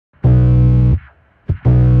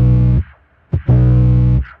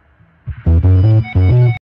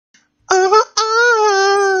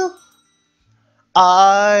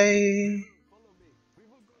way.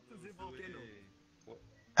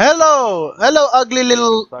 Hello, hello, ugly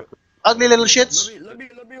little shits. Let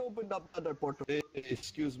me open up another portal. Hey,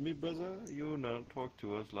 excuse me, brother. You not talk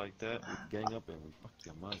to us like that. We gang up and we fuck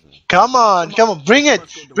your mother. Come on, bring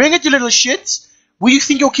it, you little shits. Where do you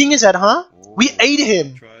think your king is at, huh? Oh, We ate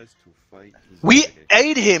him. Tries to fight his We way.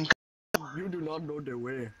 ate him. You do not know the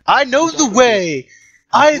way. I know the way.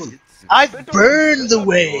 I've burned the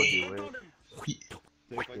way.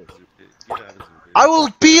 I will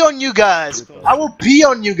pee on you guys. I will pee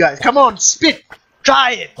on you guys. Come on, spit.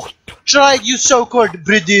 Try it. Try it, you so-called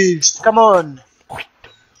British. Come on.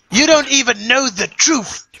 You don't even know the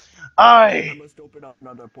truth. I must open up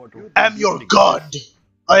another portal. am your god.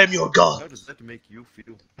 I am your god. How does that make you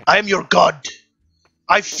feel? I am your god.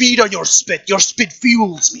 I feed on your spit. Your spit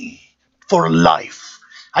fuels me for life.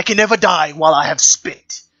 I can never die while I have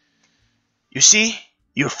spit. You see?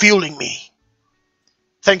 You're fueling me.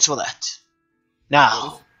 Thanks for that.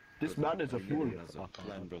 Now, This man is a fool.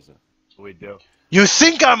 We do. you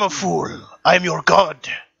think I'm a fool. I am your god.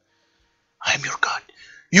 I am your god.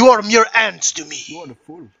 You are mere ants to me. You are the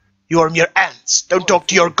fool. You are mere ants. Don't talk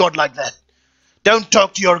to your god like that. Don't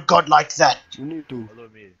talk to your god like that. You need to.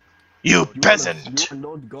 You peasant. You are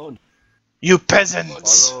not God. You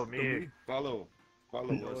peasants. Follow me. Follow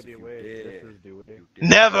us. You dare.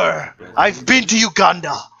 Never. I've been to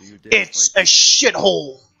Uganda. It's a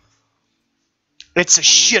shithole. It's a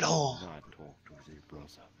shithole.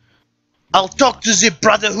 I'll talk to the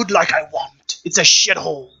brotherhood like I want. It's a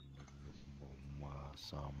shithole.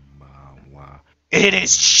 It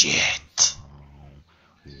is shit.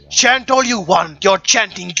 Chant all you want. Your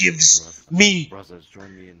chanting gives me. Brothers,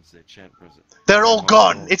 join me in the chant, brother. They're all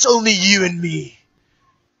gone. It's only you and me.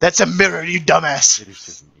 That's a mirror, you dumbass. It is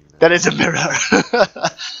just me. That is a mirror.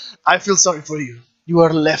 I feel sorry for you. You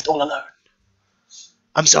are left all alone.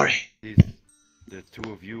 I'm sorry. The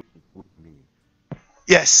two of you with me.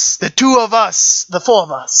 Yes, the two of us, the four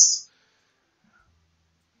of us.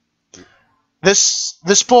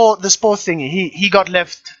 This poor thingy, he got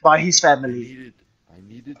left by his family. I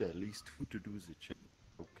needed at least two to do the chant.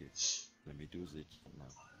 Okay, let me do the chant now.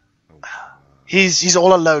 Oh, He's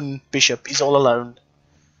all alone, Bishop. He's all alone.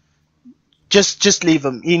 Just leave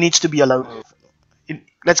him. He needs to be alone.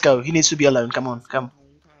 Let's go. He needs to be alone. Come on, come.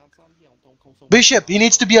 Bishop, he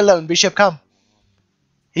needs to be alone. Bishop, come.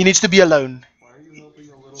 He needs to be alone. Why are you helping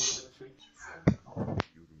a little shit? you do not talk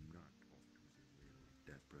to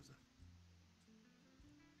that, brother.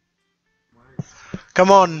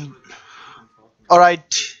 Come on. All right.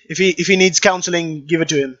 If he needs counseling, give it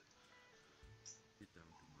to him.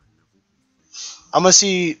 I'm gonna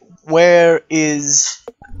see where is.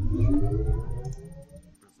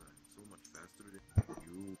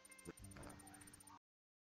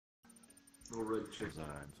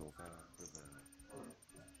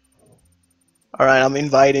 All right, I'm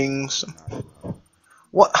inviting.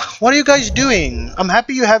 What are you guys doing? I'm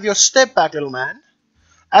happy you have your step back, little man.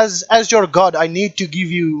 As your god, I need to give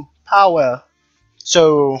you power.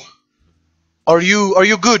 So, are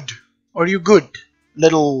you good? Are you good,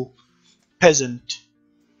 little peasant?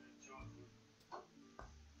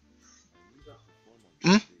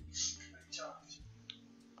 Hmm?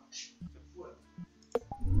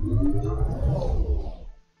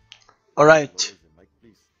 All right.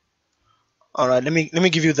 All right. Let me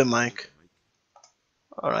give you the mic.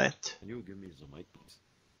 All right. Can you give me the mic, please?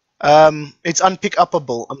 It's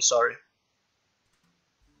unpick-upable. I'm sorry.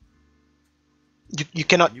 You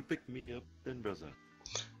cannot. Can you pick me up then, brother?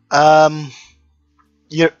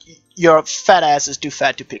 Your fat ass is too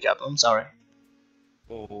fat to pick up. I'm sorry.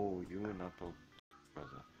 Oh, you are not talking,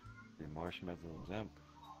 brother. The marshmallow amp.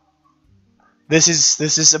 This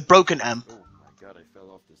is a broken amp. Oh my god, I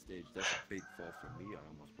fell off the stage. That's a big fall for me. I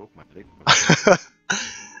almost broke my leg. brother.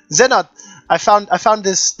 Zenot, I found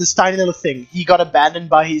this tiny little thing. He got abandoned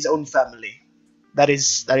by his own family. That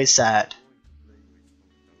is sad.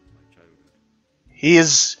 He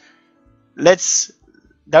is.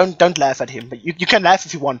 Don't laugh at him. But you can laugh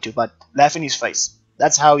if you want to, but laugh in his face.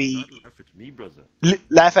 That's how he. Not laugh at me, brother.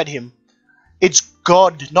 Laugh at him. It's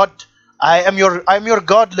God, not I am your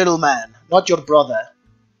God, little man, not your brother.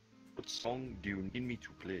 What song do you need me to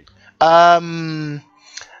play?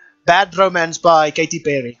 Bad Romance by Katy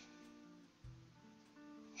Perry.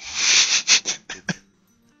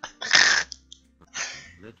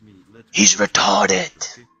 Let me. He's retarded.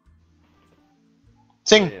 Okay?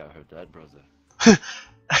 Sing. Yeah, I heard that, brother.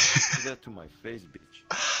 Say that to my face,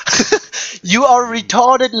 bitch. You are a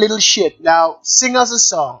retarded little shit. Now sing us a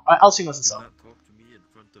song. I'll sing us a Do song. not talk to me in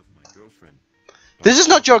front of my girlfriend. This is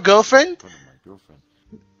not your girlfriend. In front of my girlfriend.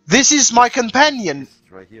 This is my companion. This is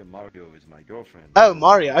right here. Mario is my girlfriend. Oh,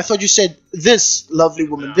 Mario. I thought you said this lovely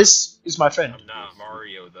woman. No. This is my friend. I'm not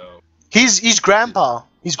Mario though. He's grandpa.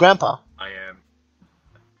 He's grandpa. I am.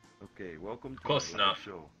 Okay, welcome to Close my live enough.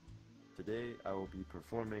 show. Today I will be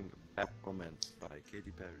performing Bad Romance by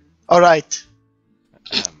Katy Perry. All right.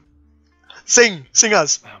 Um, Sing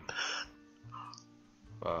us.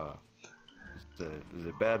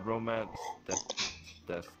 the bad romance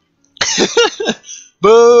that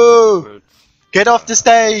Boo! words. Get off the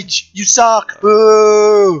stage. You suck.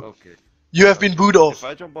 Boo! Okay. You have been booed If off.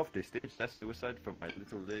 I jump off the stage, that's suicide for my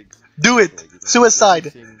little legs. Do it. So, you know, Suicide.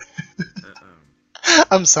 let me sing,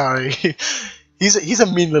 I'm sorry. He's a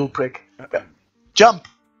mean little prick. Jump.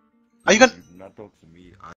 Are you gonna? do not talk to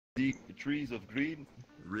me. I see trees of green,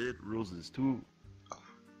 red roses too.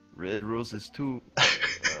 Red roses too.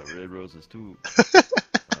 Red roses too. I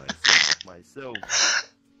see myself.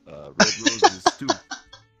 Red roses too.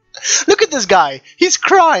 Look at this guy. He's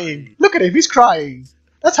crying. Look at him. He's crying.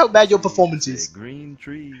 That's how bad your performance The is. green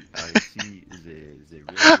tree. I see the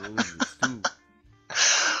red roses too.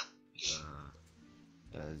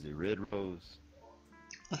 The red rose.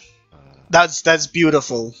 That's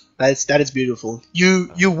beautiful. That is beautiful.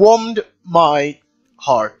 You warmed my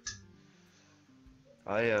heart.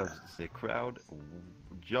 I have the crowd.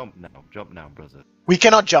 Jump now, brother. We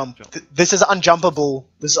cannot jump. This is unjumpable.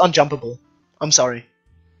 This is unjumpable. I'm sorry.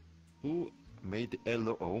 Who made the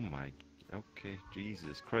Elo? Oh my. Okay,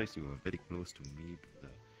 Jesus Christ, you are very close to me,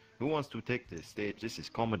 brother. Who wants to take the stage? This is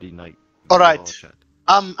comedy night. All right. VRchat.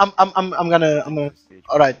 I'm gonna.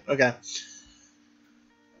 All right. Okay.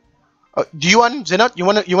 Do you want Zenot? You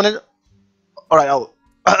wanna? All right. I'll.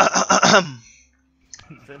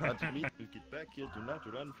 Then I need to get back here. Do not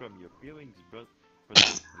run from your feelings, brother.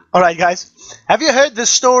 All right, guys. Have you heard the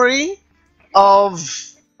story of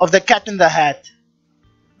the Cat in the Hat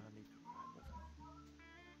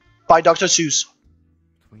by Dr. Seuss?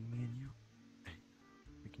 Between me and you, hey,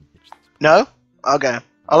 we can pitch this. No? Okay.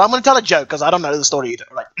 Well, I'm gonna tell a joke because I don't know the story either.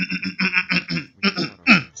 All right.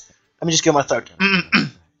 Let me just get my throat.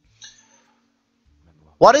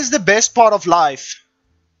 What is the best part of life?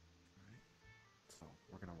 So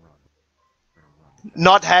we're gonna run. We're gonna run.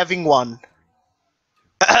 Not having one.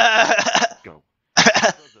 Go.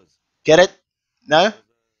 Get it? No?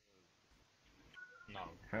 No.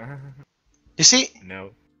 You see?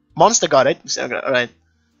 No. Monster got it. Alright.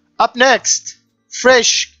 Up next.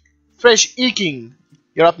 Fresh Eking.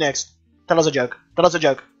 You're up next. Tell us a joke.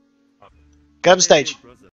 Get on the stage.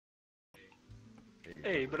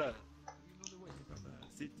 Hey, bro.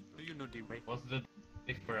 Do you know the way? What's the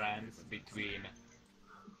difference between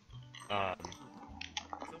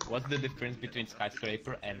what's the difference between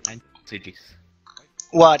skyscraper and cities?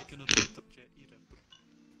 What?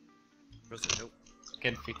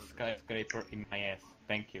 Can fit skyscraper in my ass.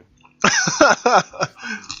 Thank you.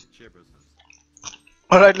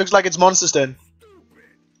 Alright, looks like it's Monster's turn.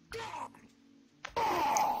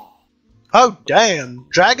 Oh damn.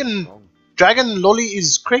 Dragon Lolly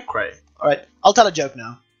is cray cray. Alright, I'll tell a joke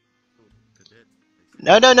now.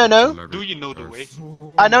 No. Do you know the way?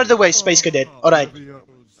 I know the way, Space Cadet. Alright.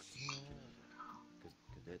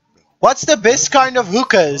 What's the best kind of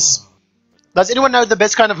hookahs? Does anyone know the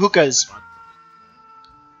best kind of hookahs?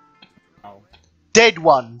 No. Dead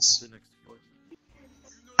ones.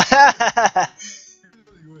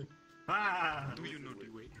 Do you know the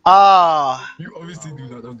way? Ah. You obviously do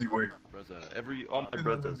not know the way. Brother, all my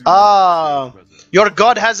brothers. Ah. Your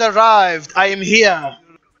god has arrived. I am here.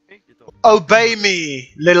 Obey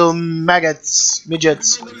me, little maggots,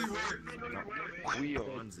 midgets. We are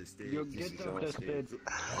on the stage. You This get is off our the stage. stage.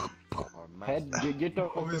 Our Head, master. get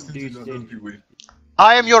off of the stage.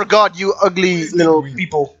 I am your god, you ugly little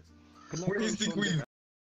people. Where is the queen?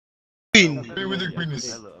 Queen. Where with the queen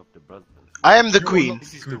is? Ella of the brothers. I am the queen.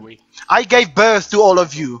 This is the way. I gave birth to all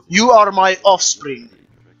of you. You are my offspring.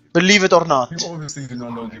 Believe it or not. You obviously do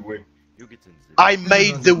not know the way. You get in the I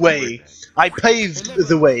made the way. I paved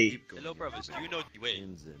the way. Hello, brothers. Do you know the way?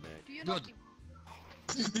 in the neck. Do you know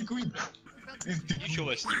It's the queen. It's the You show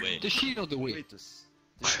us the way. Does she know the way? Wait, this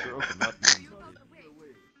girl cannot be in the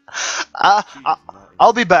way.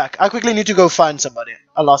 I'll be back. I quickly need to go find somebody.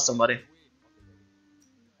 I lost somebody.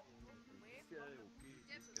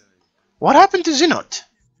 What happened to Zenot?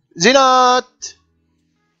 Zenot!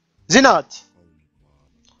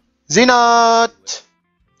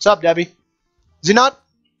 What's up, Debbie? Zenot?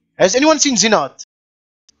 Has anyone seen Zenot?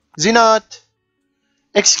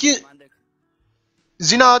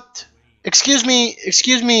 Excuse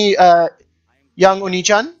me, young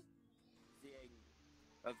Oni-chan?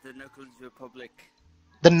 Of the Knuckles Republic.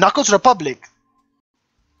 The Knuckles Republic?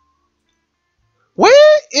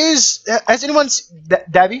 Where is... has anyone...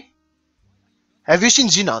 Dabby? Have you seen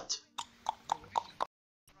Zenot?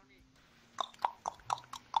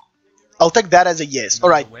 I'll take that as a yes.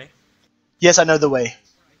 Alright. Yes, I know the way.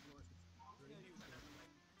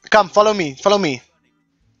 Come, follow me. Follow me.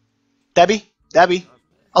 Dabby? Dabby?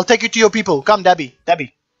 I'll take you to your people. Come, Dabby.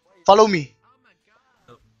 Dabby. Follow me.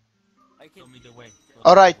 Show me the way.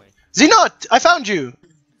 Alright. Zenot! I found you!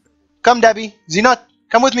 Come, Dabby. Zenot,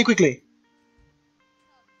 come with me quickly.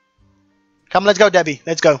 Come, let's go, Dabby.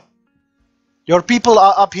 Let's go. Your people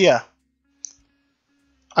are up here.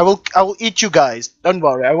 I will eat you guys. Don't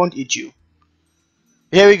worry, I won't eat you.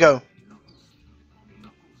 Here we go.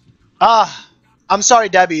 Ah, I'm sorry,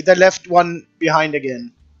 Dabby. They left one behind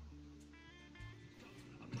again.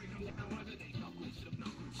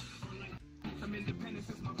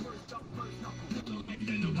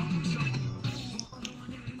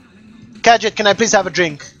 Gadget, can I please have a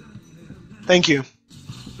drink? Thank you.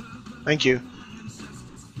 Thank you.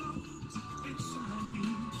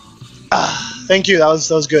 Ah, thank you. That was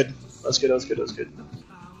good. That was good. That was good. That was good.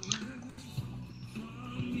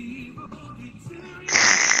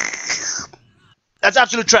 That's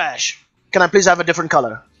absolute trash. Can I please have a different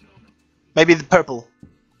color? Maybe the purple.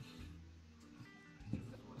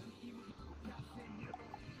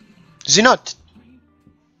 Zenot.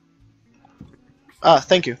 Ah,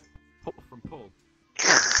 thank you. From Paul.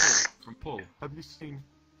 From Paul. Have you seen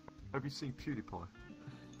PewDiePie?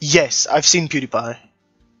 Yes, I've seen PewDiePie.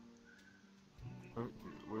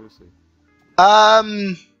 Where is he?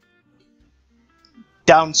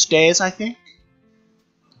 Downstairs, I think.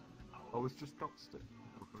 Oh, it's just upstairs.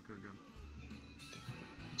 Okay, again.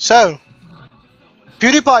 So,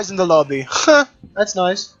 PewDiePie's in the lobby. Huh, that's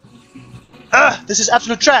nice. Ah, this is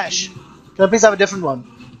absolute trash. Can I please have a different one?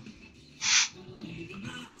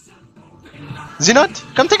 Zenot,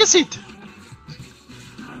 come take a seat.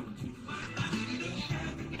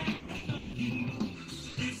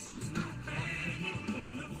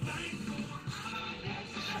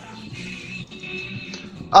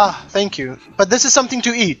 Ah, thank you. But this is something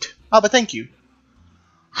to eat. Ah, but thank you.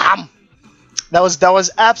 Ham. That was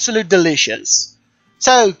absolute delicious.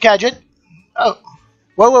 So, Gadget. Oh,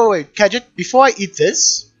 wait, Gadget. Before I eat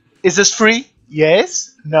this, is this free?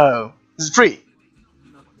 Yes. No. This is free.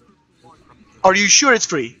 Are you sure it's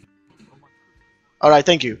free? All right,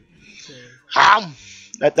 thank you. Ham.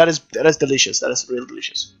 That is delicious. That is real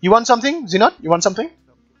delicious. You want something, Zenot? You want something?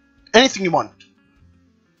 Anything you want.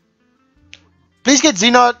 Please get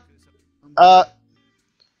Zenot.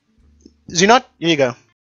 Zenot, here you go.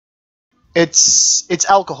 It's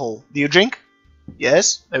alcohol. Do you drink?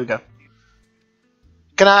 Yes. There we go.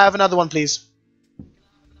 Can I have another one, please?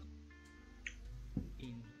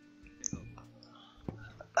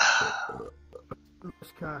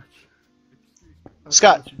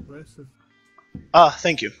 Scotch. Ah,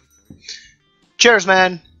 thank you. Cheers,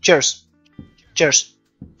 man. Cheers. Cheers.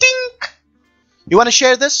 Dink. You want to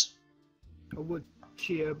share this? I would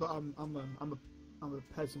cheer, but I'm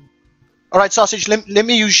a peasant. All right, sausage. Let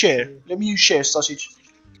me use share. Let me use share, sausage.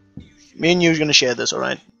 Me and you are gonna share this. All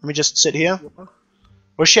right. Let me just sit here. What?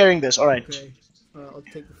 We're sharing this. All right. Okay. I'll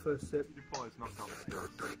take the first sip. PewDiePie's not upstairs.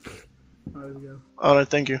 There we go. All right.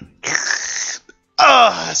 Thank you.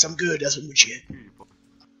 Ah, that's some good. That's some good shit.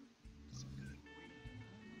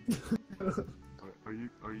 Are you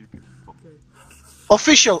PewDiePie?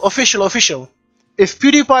 Official. If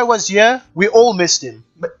PewDiePie was here, we all missed him.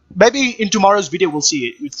 Maybe in tomorrow's video we'll see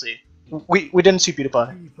it. We'll see. We didn't see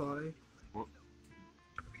PewDiePie. What?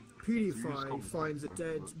 PewDiePie finds a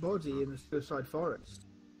dead body in a suicide forest.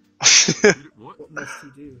 What? What must he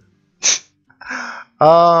do?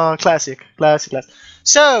 Ah, classic.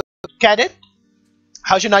 So, Cadet,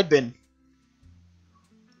 how's your night been?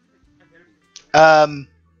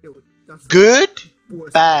 That's Good, the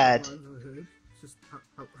worst bad. I've ever heard. It's just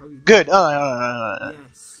how you Good. All right.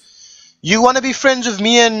 Yes. You want to be friends with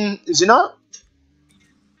me and Zenot?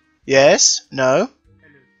 Yes. No.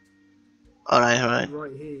 All right.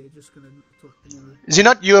 Right here, you're just gonna talk anyway.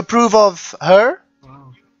 Zenot, you approve of her?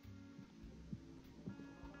 Wow.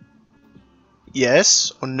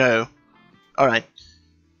 Yes or no? All right.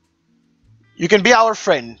 You can be our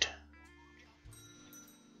friend.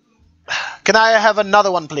 Can I have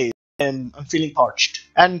another one, please? I'm feeling parched.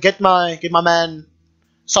 And get my man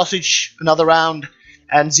sausage another round.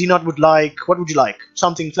 And Zenot would like, what would you like?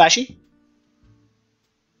 Something flashy?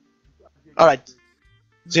 All right.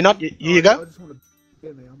 Zenot, here you go. I just want to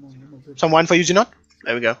get me. I'm on good. Some wine for you, Zenot.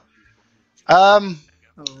 There we go. Oh,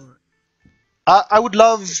 alright. I would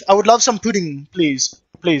love some pudding, please.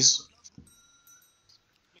 I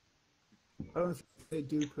don't think they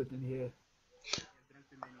do put in here.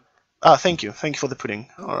 Ah, thank you for the pudding.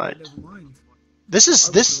 Oh, All right. Never mind. This I is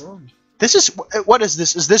was wrong. this is what is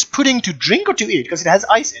this? Is this pudding to drink or to eat? Because it has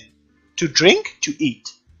ice in. To drink, to eat.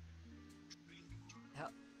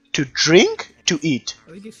 To drink, to eat.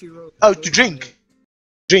 I think if you wrote. Oh, to drink.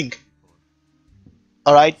 Drink.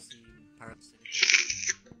 All right.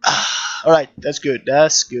 All right. That's good.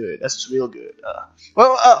 That's good. That's real good.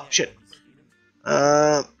 Well, oh shit.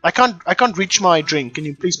 I can't reach my drink. Can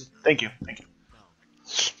you please? Thank you. Thank you.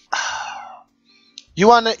 You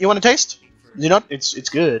wanna taste? You know, it's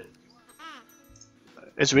good.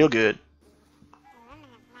 It's real good.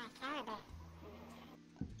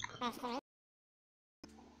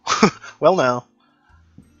 Well now.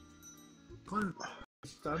 Can't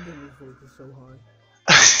standing his voice is so high.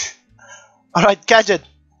 All right, Gadget.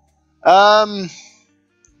 All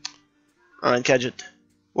right, Gadget.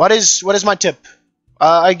 What is my tip?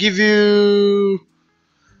 I give you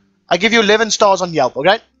 11 stars on Yelp.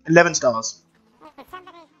 Okay, 11 stars.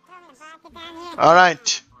 All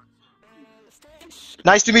right.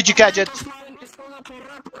 Nice to meet you, Gadget. Have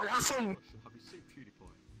you seen PewDiePie?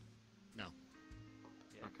 No.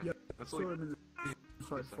 Okay. Yeah, I That's saw like him in the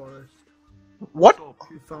inside forest. What?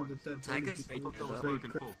 He found a dead body. Tigers? I thought that was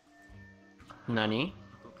Logan Paul. Nani?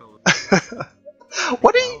 I thought that was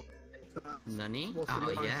What are you? Nani? What's Oh, the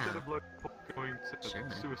name? yeah. Instead of Logan Paul going to Sure,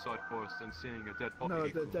 man. suicide forest and seeing a dead body. No,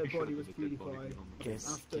 he the dead should've body was put a dead body PewDiePie. on the-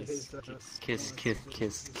 Kiss, After kiss, his, kiss,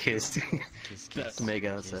 kiss, kiss, kiss, kiss.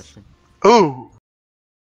 Mega obsession. Ooh.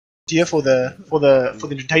 Dear for the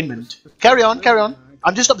entertainment. Carry on, carry on.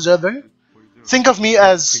 I'm just observing. What are you doing? Think of me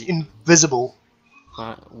as invisible.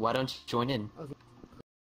 Why don't you join in?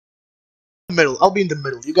 The middle. I'll be in the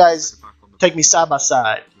middle. You guys take me side by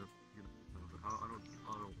side.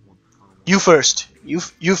 You first.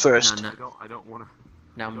 You first. No, I don't want to.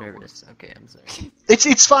 now I'm nervous. Okay, I'm sorry.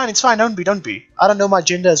 It's fine. It's fine. Don't be. I don't know my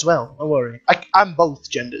gender as well. Don't worry. I'm both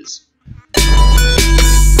genders.